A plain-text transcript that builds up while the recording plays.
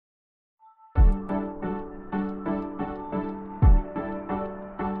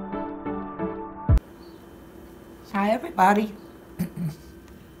Hi everybody,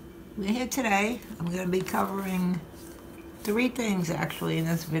 we're here today. I'm going to be covering three things actually in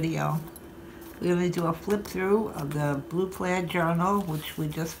this video. We're going to do a flip through of the Blue Plaid Journal, which we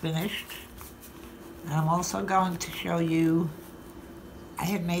just finished. And I'm also going to show you, I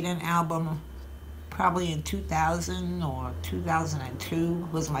had made an album probably in 2000 or 2002,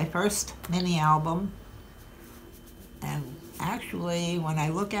 was my first mini album. And actually, when I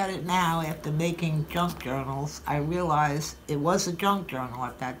look at it now after making junk journals, I realize it was a junk journal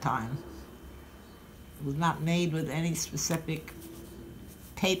at that time. It was not made with any specific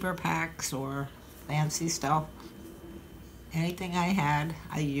paper packs or fancy stuff. Anything I had,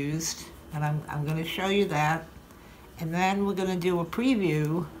 I used, and I'm going to show you that. And then we're going to do a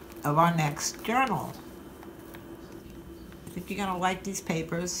preview of our next journal. I think you're going to like these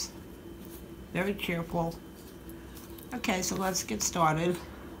papers. Very cheerful. Okay, so let's get started.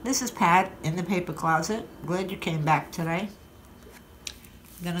 This is Pat in the paper closet. Glad you came back today.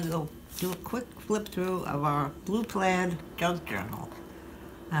 I'm gonna go do a quick flip through of our Blue Plaid Junk Journal.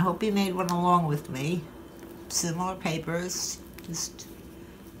 I hope you made one along with me. Similar papers, just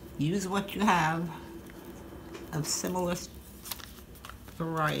use what you have of similar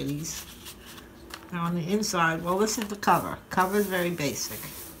varieties. Now on the inside, well, this is the cover. Cover is very basic.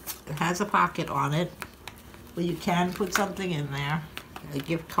 It has a pocket on it. Well, you can put something in there, a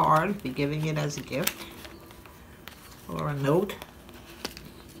gift card, if you're giving it as a gift, or a note,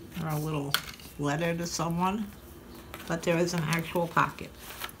 or a little letter to someone, but there is an actual pocket.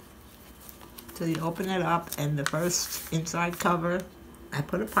 So you open it up, and the first inside cover, I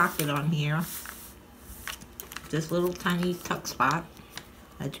put a pocket on here, this little tiny tuck spot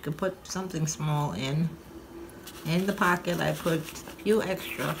that you can put something small in. In the pocket, I put a few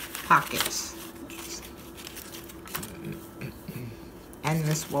extra pockets. And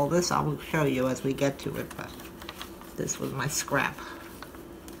this, well, this I will show you as we get to it, but this was my scrap.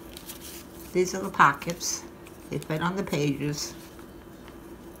 These are the pockets. They fit on the pages.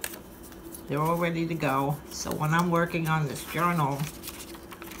 They're all ready to go. So when I'm working on this journal,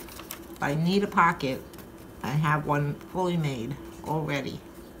 if I need a pocket, I have one fully made already.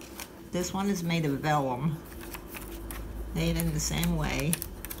 This one is made of vellum, made in the same way.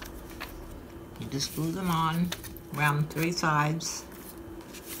 You just glue them on around three sides.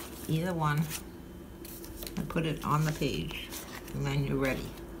 Either one, and put it on the page, and then you're ready.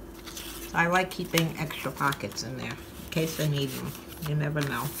 So I like keeping extra pockets in there in case I need them. You never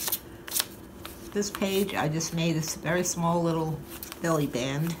know. This page, I just made a very small little belly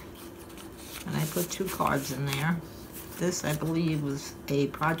band, and I put two cards in there. This, I believe, was a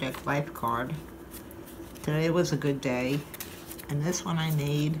Project Life card. Today was a good day, and this one I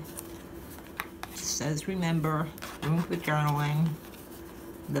made. It says, remember, room for journaling.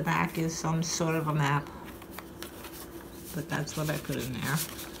 The back is some sort of a map, but that's what I put in there.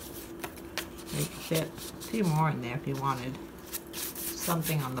 You could fit a few more in there if you wanted.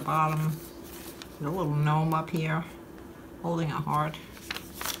 Something on the bottom, a little gnome up here, holding a heart.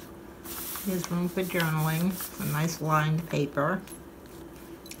 Here's room for journaling, some nice lined paper.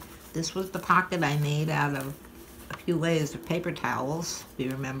 This was the pocket I made out of a few layers of paper towels, if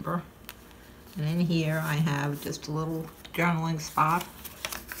you remember. And in here I have just a little journaling spot.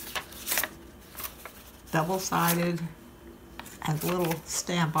 Double-sided, has a little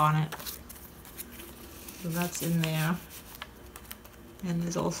stamp on it. So that's in there. And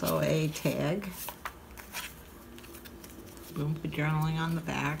there's also a tag. Room for journaling on the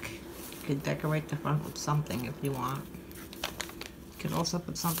back. You could decorate the front with something if you want. You could also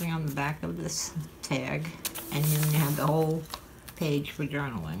put something on the back of this tag. And then you have the whole page for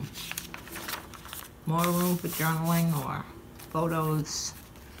journaling. More room for journaling or photos.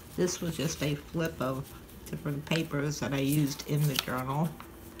 This was just a flip of different papers that I used in the journal.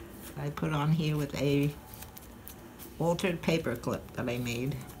 I put on here with a altered paper clip that I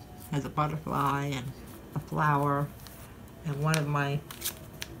made. It has a butterfly and a flower and one of my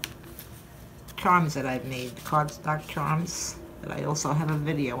charms that I've made, cardstock charms, that I also have a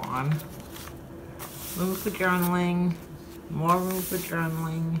video on. Room for journaling, more room for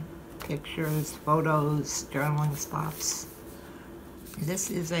journaling, pictures, photos, journaling spots.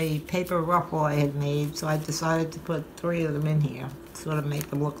 This is a paper ruffle I had made, so I decided to put three of them in here, sort of make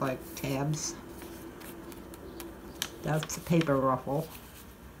them look like tabs. That's a paper ruffle.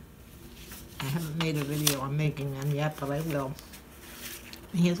 I haven't made a video on making them yet, but I will.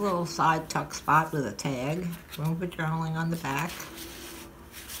 Here's a little side tuck spot with a tag. Room for journaling on the back.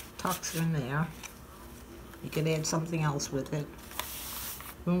 Tucks in there. You could add something else with it.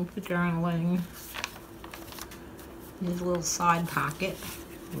 Room for journaling. Here's a little side pocket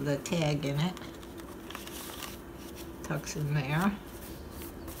with a tag in it. tucks in there.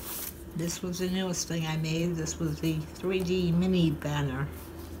 This was the newest thing I made. This was the 3D mini banner.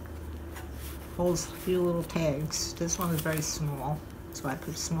 Holds a few little tags. This one is very small, so I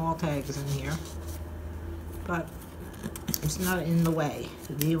put small tags in here. But it's not in the way.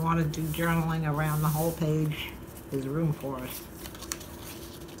 If you want to do journaling around the whole page, there's room for it.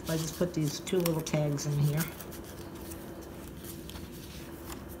 So I just put these 2 little tags in here.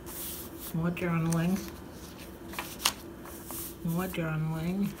 More journaling. More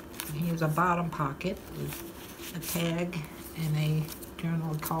journaling. And here's a bottom pocket with a tag and a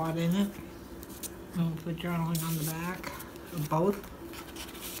journal card in it. And we'll put journaling on the back of both.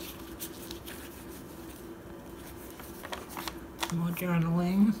 More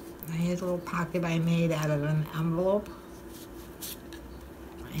journaling. And here's a little pocket I made out of an envelope.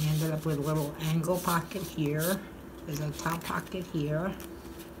 I ended up with a little angle pocket here. There's a top pocket here.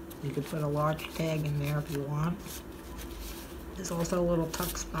 You could put a large tag in there if you want. There's also a little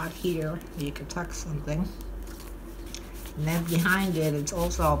tuck spot here where you could tuck something. And then behind it, it's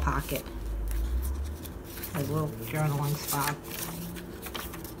also a pocket. A little journaling spot.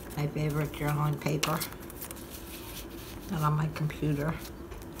 My favorite journaling paper. And on my computer,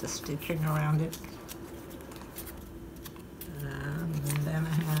 the stitching around it. And then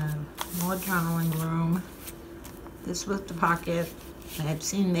I have more journaling room. This was the pocket I had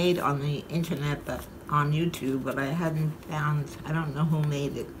seen made on the internet, but on YouTube, but I hadn't found, I don't know who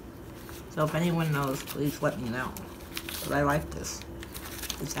made it. So if anyone knows, please let me know. But I like this.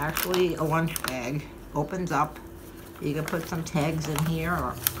 It's actually a lunch bag. Opens up. You can put some tags in here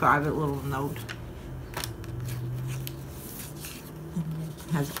or a private little note.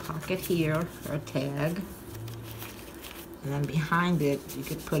 It has a pocket here for a tag. And then behind it, you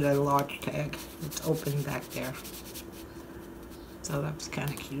could put a large tag. It's open back there. So that's kind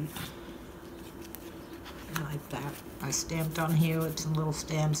of cute. I like that. I stamped on here with some little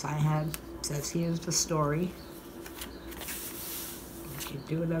stamps I had. It says, here's the story. You can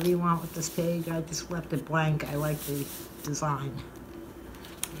do whatever you want with this page. I just left it blank. I like the design.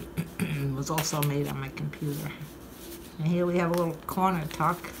 It was also made on my computer. And here we have a little corner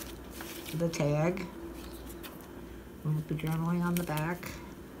tuck with a tag. With the journaling on the back.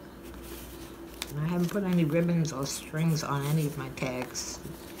 And I haven't put any ribbons or strings on any of my tags.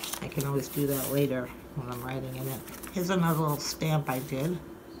 I can always do that later when I'm writing in it. Here's another little stamp I did. It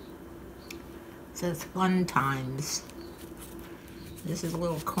says fun times. This is a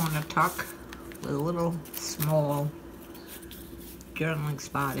little corner tuck with a little small journaling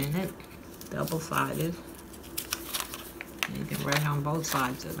spot in it, double-sided. You can write on both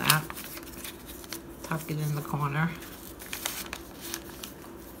sides of that. Tuck it in the corner.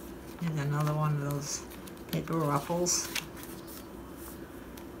 Here's another one of those paper ruffles.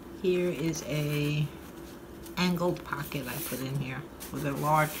 Here is a angled pocket I put in here with a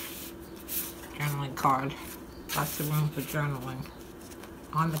large journaling card. Lots of room for journaling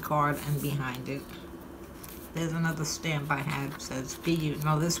on the card and behind it. There's another stamp I had that says be you.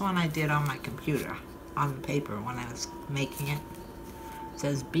 No, this one I did on my computer, on the paper when I was making it. It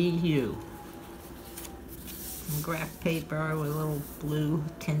says be you. Some graph paper with a little blue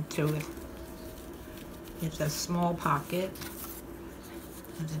tint to it. It's a small pocket.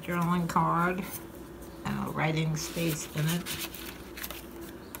 There's a journaling card and a writing space in it.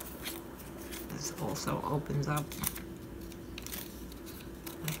 This also opens up.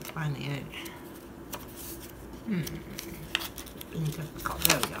 I can find the edge. Being difficult.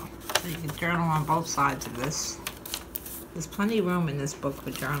 There we go. So you can journal on both sides of this. There's plenty of room in this book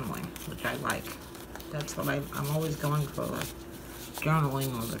for journaling, which I like. That's what I'm always going for, the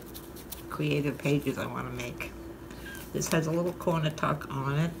journaling or the creative pages I want to make. This has a little corner tuck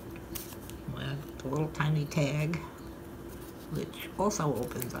on it with a little tiny tag, which also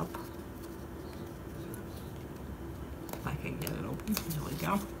opens up. If I can get it open, there we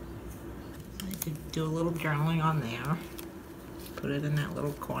go. I could do a little journaling on there. Put it in that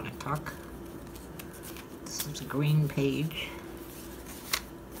little corner tuck. This is a green page.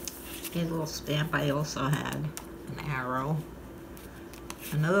 Here's a little stamp I also had, an arrow.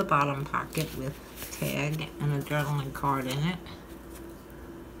 Another bottom pocket with a tag and a journaling card in it.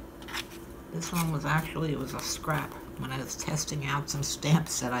 This one was actually, it was a scrap when I was testing out some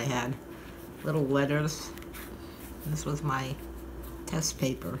stamps that I had. Little letters. This was my test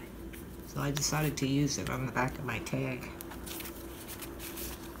paper, so I decided to use it on the back of my tag.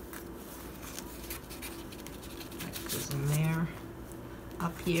 That goes in there.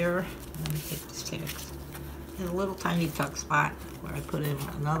 Up here, let me take this tag. There's a little tiny tuck spot where I put in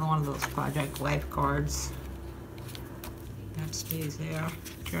another one of those Project Life cards. That stays there.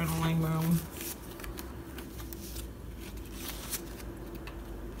 Journaling room.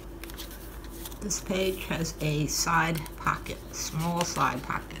 This page has a side pocket, small side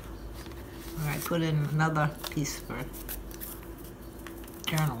pocket, where I put in another piece for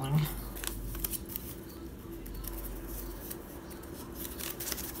journaling.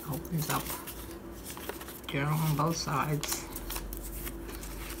 Opens up, journal on both sides,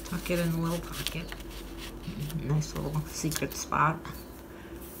 tuck it in a little pocket, nice little secret spot.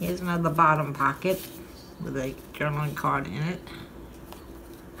 Here's another bottom pocket with a journaling card in it.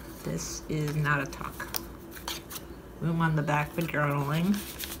 This is not a tuck. Room on the back for journaling.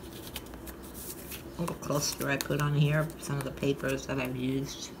 A little cluster I put on here, some of the papers that I've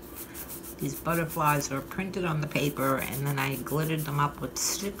used. These butterflies are printed on the paper, and then I glittered them up with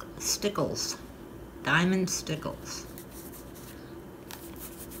stickles, diamond stickles.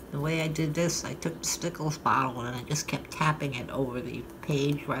 The way I did this, I took the stickles bottle and I just kept tapping it over the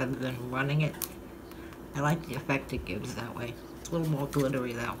page rather than running it. I like the effect it gives that way. It's a little more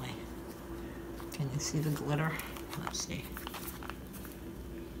glittery that way. Can you see the glitter? Let's see.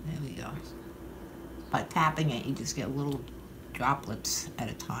 There we go. By tapping it, you just get little droplets at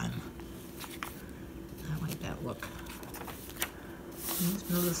a time. I like that look. Here's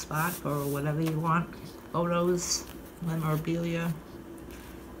another spot for whatever you want. Photos, memorabilia.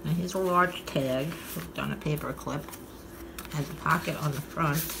 Now here's a large tag hooked on a paper clip. Has a pocket on the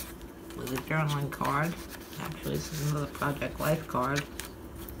front with a journaling card. Actually, this is another Project Life card.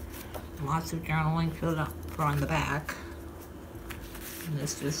 Lots of journaling filled up on the back. And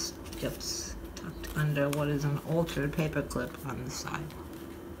this just gets tucked under what is an altered paper clip on the side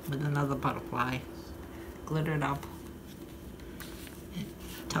with another butterfly glittered up. And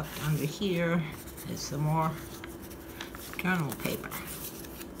tucked under here is some more journal paper.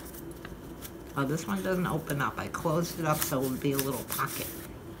 Oh, this one doesn't open up. I closed it up so it would be a little pocket.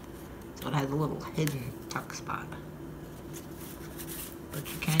 So it has a little hidden tuck spot. But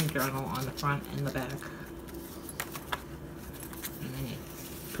you can journal on the front and the back. And then you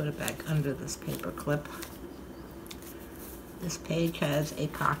put it back under this paper clip. This page has a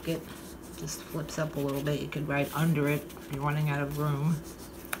pocket. Just flips up a little bit. You could write under it if you're running out of room.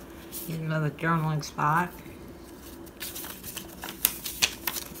 Here's another journaling spot.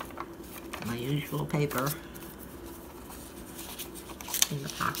 My usual paper in the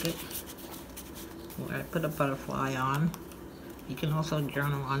pocket where I put a butterfly on. You can also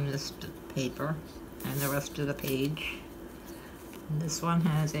journal on this paper and the rest of the page. And this one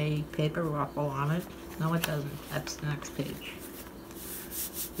has a paper ruffle on it. No, it doesn't. That's the next page.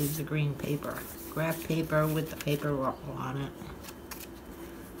 Is the green paper. Graph paper with the paper ruffle on it.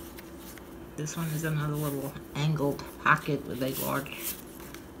 This one is another little angled pocket with a large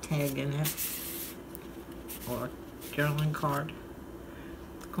tag in it, or journaling card.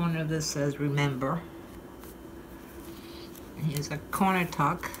 The corner of this says remember. And here's a corner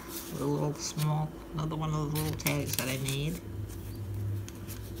tuck with a little small, another one of those little tags that I made.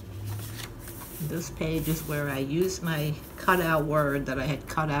 This page is where I used my cutout word that I had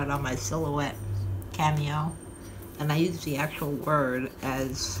cut out on my silhouette cameo, and I used the actual word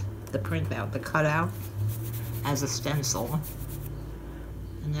as the printout, the cutout, as a stencil.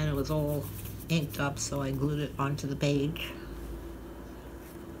 And then it was all inked up, so I glued it onto the page.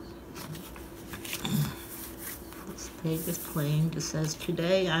 This page is plain, just says,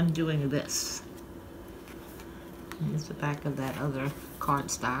 today I'm doing this. Here's the back of that other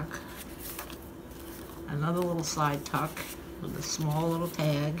cardstock. Another little side tuck with a small little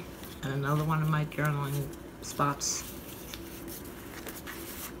tag, and another one of my journaling spots.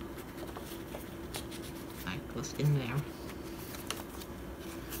 That goes in there.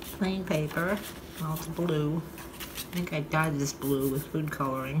 Plain paper. Well, it's blue. I think I dyed this blue with food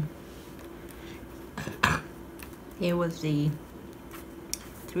coloring. Here was the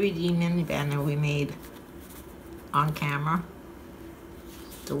 3D mini banner we made on camera.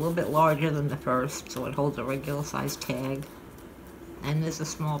 It's a little bit larger than the first, so it holds a regular size tag. And there's a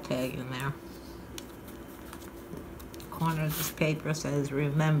small tag in there. The corner of this paper says,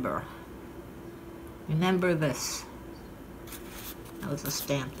 remember. Remember this. That was a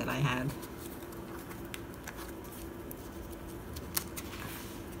stamp that I had.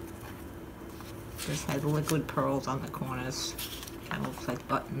 This had liquid pearls on the corners. Kind of looks like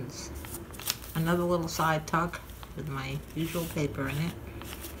buttons. Another little side tuck with my usual paper in it.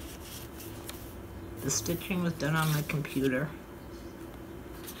 The stitching was done on my computer.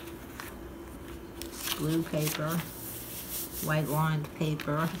 Blue paper, white lined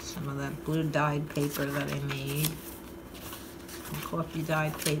paper, some of that blue dyed paper that I made. Coffee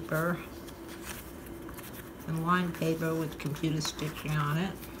dyed paper, and lined paper with computer stitching on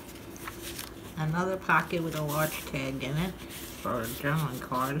it. Another pocket with a large tag in it for a journaling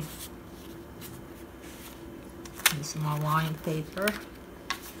card. and some more lined paper,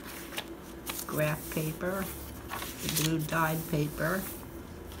 graph paper, the blue dyed paper,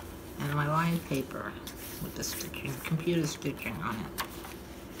 and my lined paper with the stitching, computer stitching on it.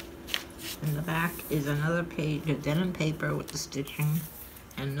 In the back is another page of denim paper with the stitching,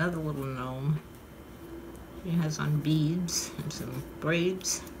 and another little gnome. She has on beads and some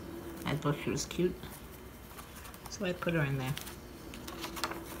braids. I thought she was cute, so I put her in there.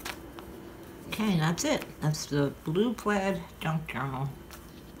 Okay, that's it. That's the Blue Plaid Junk Journal.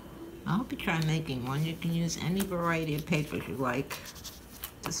 I hope you try making one. You can use any variety of papers you like.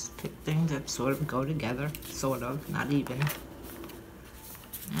 Just pick things that sort of go together, sort of, not even.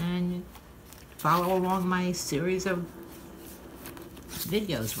 And follow along my series of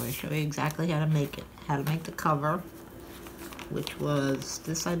videos where I show you exactly how to make it. How to make the cover, which was,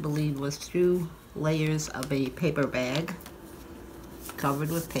 this I believe was 2 layers of a paper bag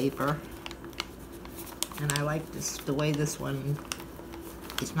covered with paper. And I like this, the way this one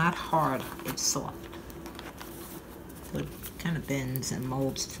is not hard, it's soft. So it kind of bends and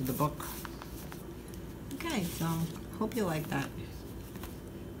molds to the book. Okay, so hope you like that.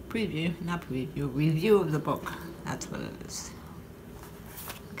 Review of the book. That's what it is.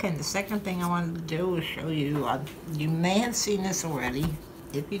 Okay, and the second thing I wanted to do was show you, you may have seen this already.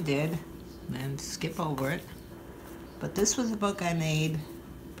 If you did, then skip over it. But this was a book I made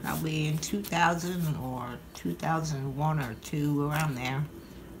probably in 2000 or 2001 or 2, around there.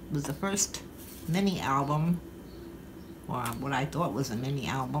 It was the first mini album, or what I thought was a mini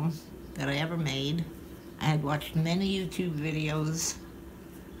album, that I ever made. I had watched many YouTube videos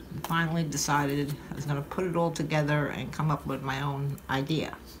and finally decided I was going to put it all together and come up with my own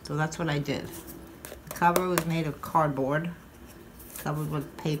idea. So that's what I did. The cover was made of cardboard, covered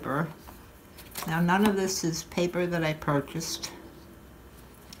with paper. Now none of this is paper that I purchased.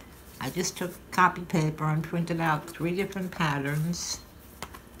 I just took copy paper and printed out 3 different patterns,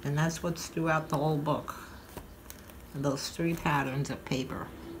 and that's what's throughout the whole book. And those 3 patterns of paper.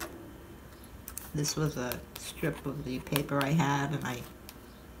 This was a strip of the paper I had, and I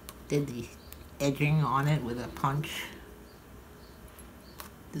did the edging on it with a punch.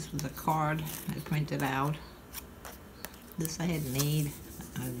 This was a card I printed out. This I had made.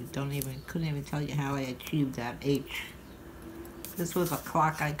 I couldn't even tell you how I achieved that H. This was a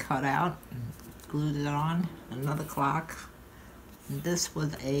clock I cut out and glued it on, another clock. And this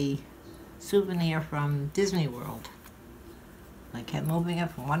was a souvenir from Disney World. I kept moving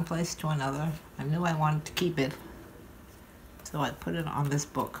it from one place to another. I knew I wanted to keep it, so I put it on this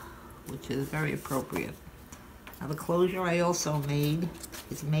book, which is very appropriate. Now the closure I also made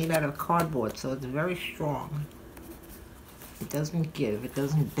is made out of cardboard, so it's very strong. It doesn't give, it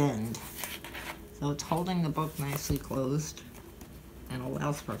doesn't bend. So it's holding the book nicely closed and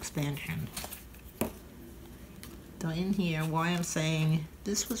allows for expansion. So in here, why I'm saying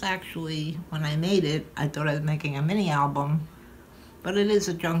this was actually, when I made it, I thought I was making a mini album, but it is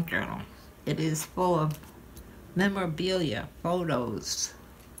a junk journal. It is full of memorabilia, photos,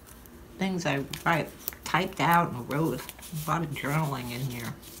 things I typed out and wrote. A lot of journaling in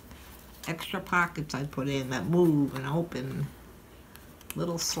here. Extra pockets I put in that move and open.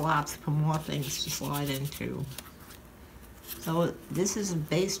 Little slots for more things to slide into. So this is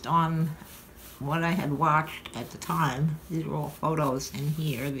based on what I had watched at the time. These are all photos in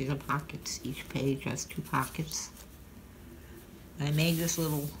here. These are pockets. Each page has 2 pockets. I made this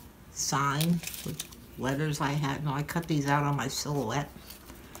little sign with letters I had. No, I cut these out on my silhouette.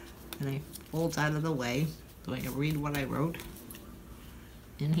 And it folds out of the way so I can read what I wrote.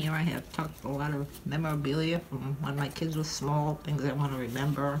 In here I have tucked a lot of memorabilia from when my kids were small, things I want to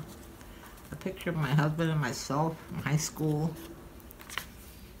remember. A picture of my husband and myself from high school.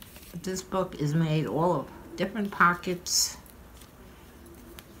 But this book is made all of different pockets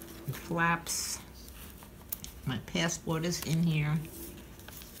and flaps. My passport is in here.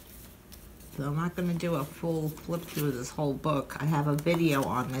 So I'm not going to do a full flip through of this whole book. I have a video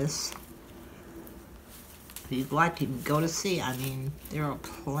on this. If you'd like, you can go to see. I mean,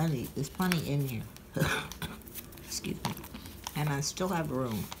 there's plenty in here. Excuse me. And I still have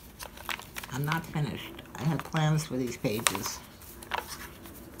room. I'm not finished. I have plans for these pages.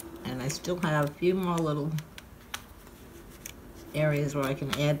 And I still have a few more little areas where I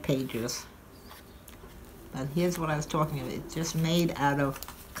can add pages. But here's what I was talking about. It's just made out of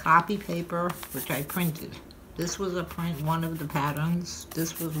copy paper, which I printed. This was one of the patterns.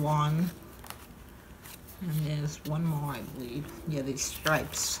 This was one. And there's one more, I believe. Yeah, these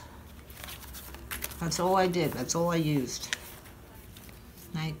stripes. That's all I did. That's all I used.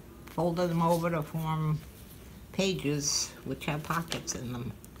 I folded them over to form pages, which have pockets in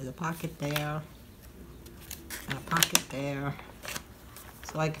them. There's a pocket there. and a pocket there.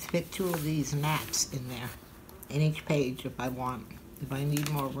 So I could fit 2 of these mats in there, in each page if I want, if I need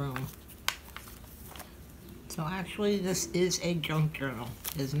more room. So actually this is a junk journal.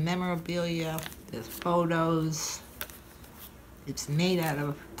 There's memorabilia, there's photos. It's made out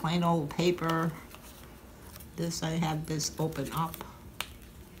of plain old paper. This, I have this open up.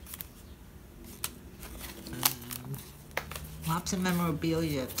 Lots of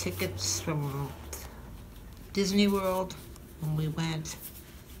memorabilia, tickets from Disney World when we went,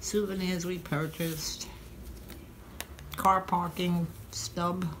 souvenirs we purchased, car parking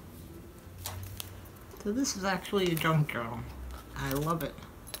stub. So this is actually a junk journal. I love it.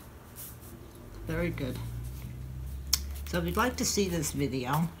 Very good. So if you'd like to see this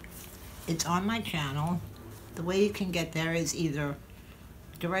video, it's on my channel. The way you can get there is either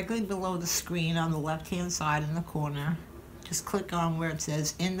directly below the screen on the left-hand side in the corner. Just click on where it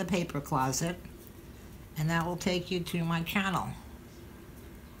says In the Paper Closet, and that will take you to my channel.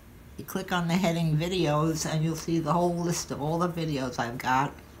 You click on the heading Videos, and you'll see the whole list of all the videos I've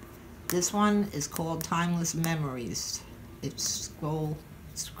got. This one is called Timeless Memories. It's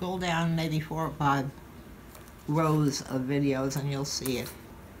scroll down maybe 4 or 5 rows of videos and you'll see it.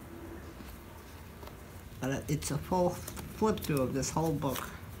 But it's a full flip through of this whole book.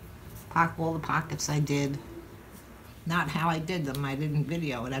 All the pockets I did. Not how I did them, I didn't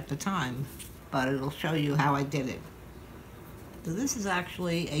video it at the time, but it'll show you how I did it. So this is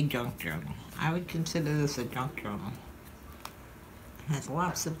actually a junk journal. I would consider this a junk journal. It has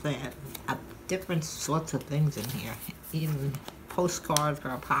lots of different sorts of things in here. Even postcard for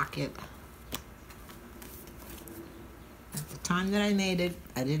a pocket. At the time that I made it,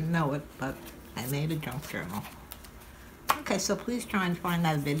 I didn't know it, but I made a junk journal. Okay, so please try and find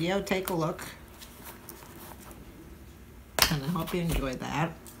that video, take a look. And I hope you enjoyed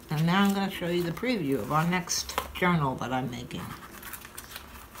that. And now I'm going to show you the preview of our next journal that I'm making.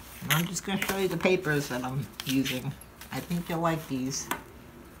 And I'm just going to show you the papers that I'm using. I think you'll like these.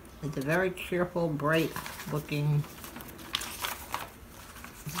 It's a very cheerful, bright looking.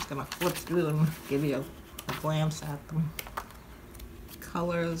 I'm just going to flip through and give you a glance at them.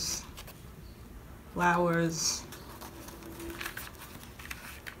 Colors, flowers.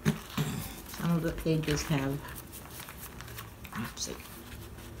 Some of the pages have, let's see.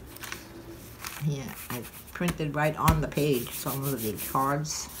 Yeah, I printed right on the page some of the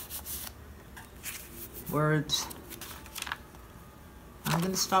cards, words. I'm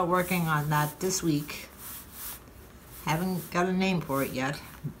going to start working on that this week. Haven't got a name for it yet,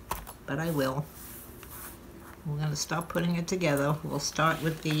 but I will. We're going to start putting it together. We'll start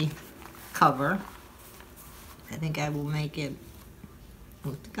with the cover. I think I will make it, I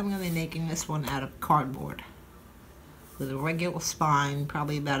think I'm going to be making this one out of cardboard with a regular spine,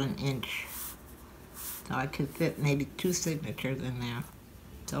 probably about 1 inch. So I could fit maybe 2 signatures in there.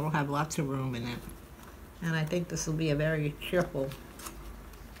 So it'll have lots of room in it. And I think this will be a very cheerful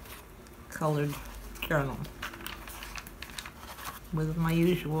colored journal with my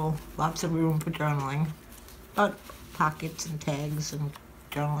usual lots of room for journaling, but pockets and tags and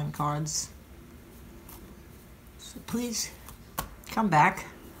journaling cards. So please come back,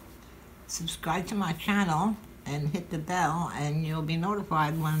 subscribe to my channel, and hit the bell, and you'll be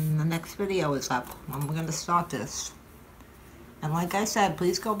notified when the next video is up, when we're going to start this. And like I said,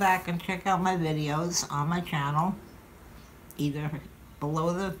 please go back and check out my videos on my channel, either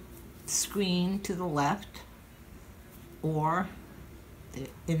below the screen to the left, or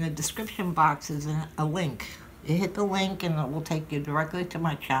in the description box is a link. You hit the link and it will take you directly to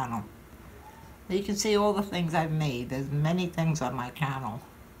my channel. You can see all the things I've made. There's many things on my channel.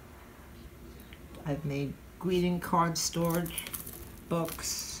 I've made greeting card storage,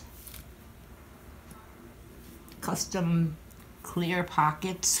 books, custom clear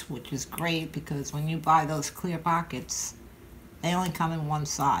pockets, which is great because when you buy those clear pockets, they only come in one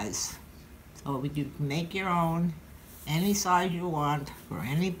size. So you can make your own, any size you want, for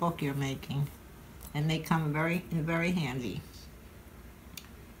any book you're making, and they come very handy.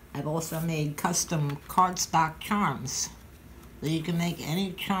 I've also made custom cardstock charms, so you can make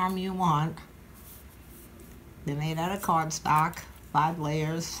any charm you want. They're made out of cardstock, 5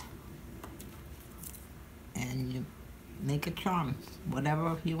 layers, and you make a charm,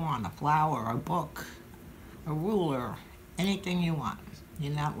 whatever you want, a flower, a book, a ruler, anything you want.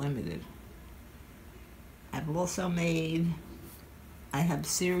 You're not limited. I've also made, I have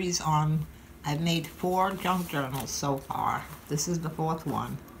series on, I've made 4 junk journals so far. This is the 4th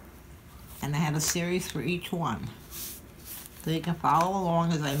one. And I have a series for each one. So you can follow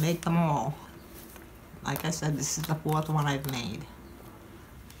along as I make them all. Like I said, this is the 4th one I've made.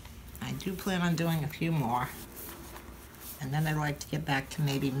 I do plan on doing a few more. And then I'd like to get back to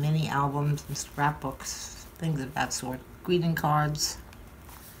maybe mini albums and scrapbooks, things of that sort, greeting cards.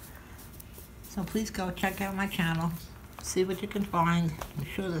 So please go check out my channel, see what you can find. I'm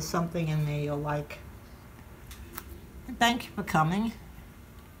sure there's something in there you'll like. And thank you for coming.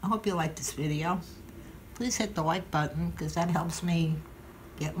 I hope you like this video. Please hit the like button because that helps me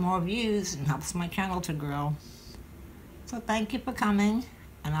get more views and helps my channel to grow. So thank you for coming,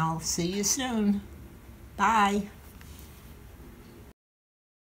 and I'll see you soon. Bye.